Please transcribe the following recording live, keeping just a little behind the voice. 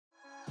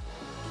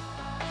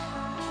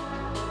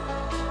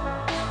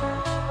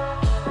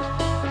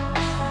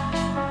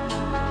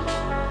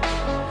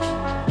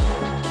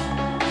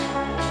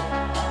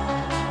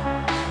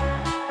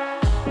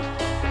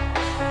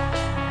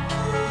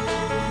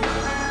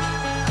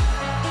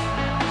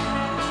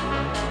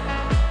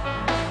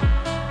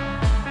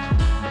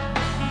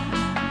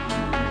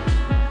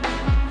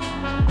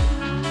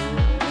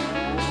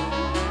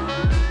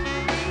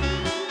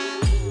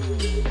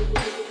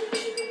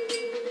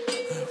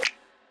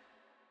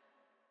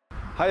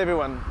Hi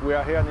everyone, we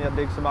are here near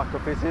the DXOMARK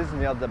offices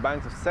near the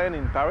banks of Seine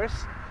in Paris,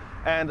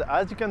 and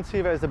as you can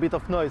see there is a bit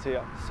of noise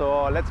here,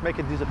 so let's make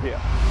it disappear.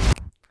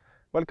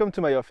 Welcome to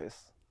my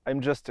office.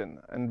 I'm Justin,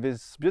 and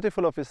this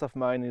beautiful office of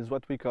mine is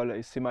what we call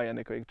a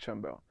semi-anechoic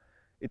chamber.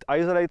 It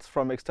isolates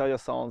from exterior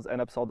sounds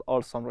and absorbs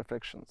all sound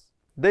reflections.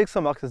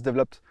 DXOMARK has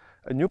developed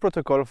a new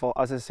protocol for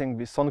assessing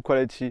the sound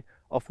quality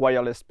of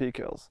wireless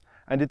speakers,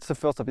 and it's the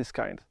first of its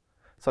kind.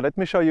 So let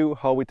me show you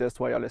how we test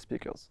wireless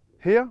speakers.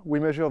 Here we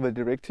measure the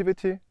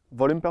directivity,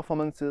 volume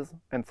performances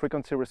and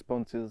frequency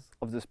responses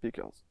of the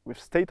speakers with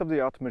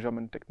state-of-the-art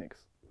measurement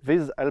techniques.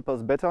 These help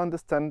us better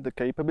understand the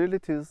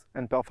capabilities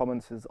and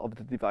performances of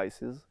the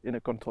devices in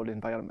a controlled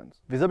environment.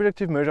 These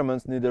objective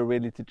measurements need a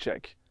reality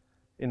check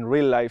in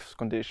real-life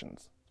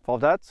conditions. For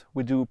that,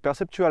 we do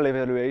perceptual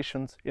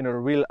evaluations in a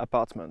real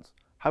apartment.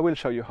 I will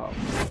show you how.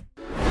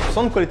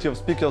 Sound quality of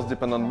speakers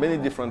depends on many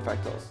different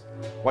factors.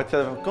 What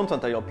kind of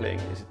content are you playing?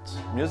 Is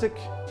it music?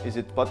 Is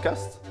it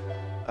podcast?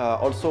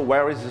 Also,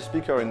 where is the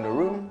speaker in the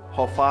room?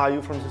 How far are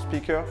you from the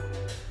speaker?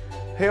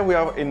 Here we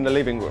are in the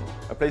living room,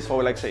 a place for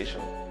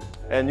relaxation.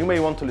 And you may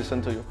want to listen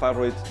to your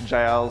favorite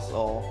jazz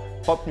or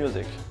pop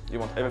music. You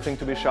want everything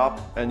to be sharp,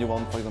 and you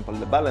want, for example,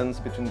 the balance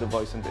between the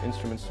voice and the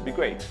instruments to be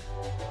great.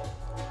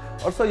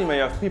 Also, you may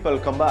have people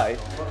come by,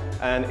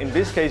 and in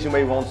this case you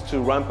may want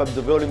to ramp up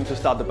the volume to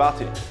start the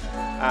party.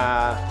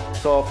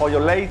 So for your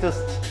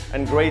latest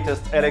and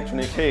greatest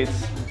electronic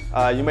hits,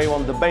 you may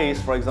want the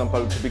bass, for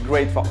example, to be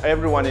great for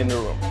everyone in the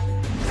room.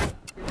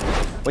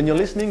 When you're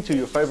listening to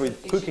your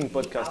favorite cooking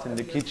podcast in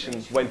the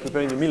kitchen while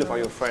preparing a meal for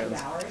your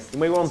friends, you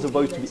may want the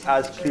voice to be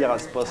as clear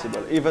as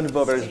possible, even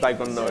though there is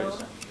background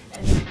noise.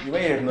 You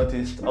may have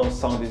noticed how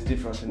sound is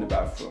different in the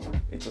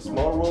bathroom. It's a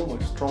small room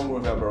with strong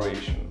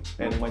reverberation,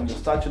 and when you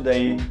start your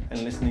day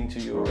and listening to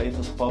your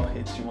latest pop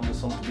hits, you want the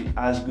sound to be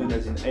as good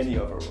as in any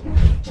other room.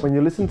 When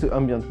you listen to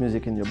ambient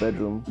music in your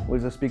bedroom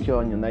with a speaker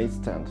on your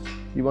nightstand,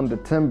 you want the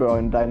timbre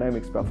and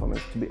dynamics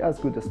performance to be as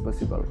good as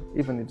possible,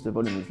 even if the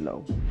volume is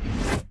low.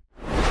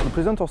 We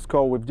present our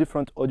score with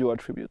different audio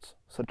attributes,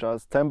 such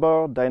as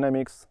timbre,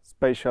 dynamics,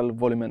 spatial,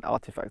 volume and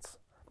artifacts,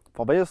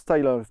 for various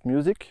styles of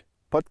music,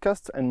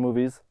 podcasts and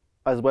movies,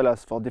 as well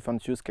as for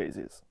different use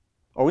cases.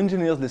 Our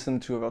engineers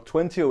listened to over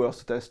 20 hours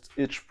to test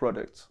each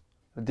product.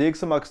 The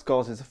DXOMARK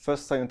scores is the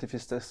first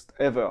scientific test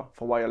ever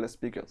for wireless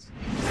speakers.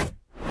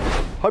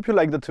 Hope you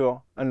liked the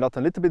tour and learned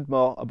a little bit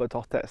more about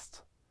our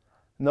test.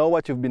 Know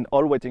what you've been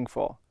all waiting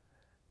for.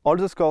 All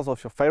the scores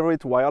of your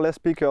favorite wireless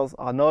speakers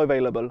are now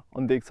available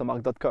on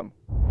DXOMARK.com.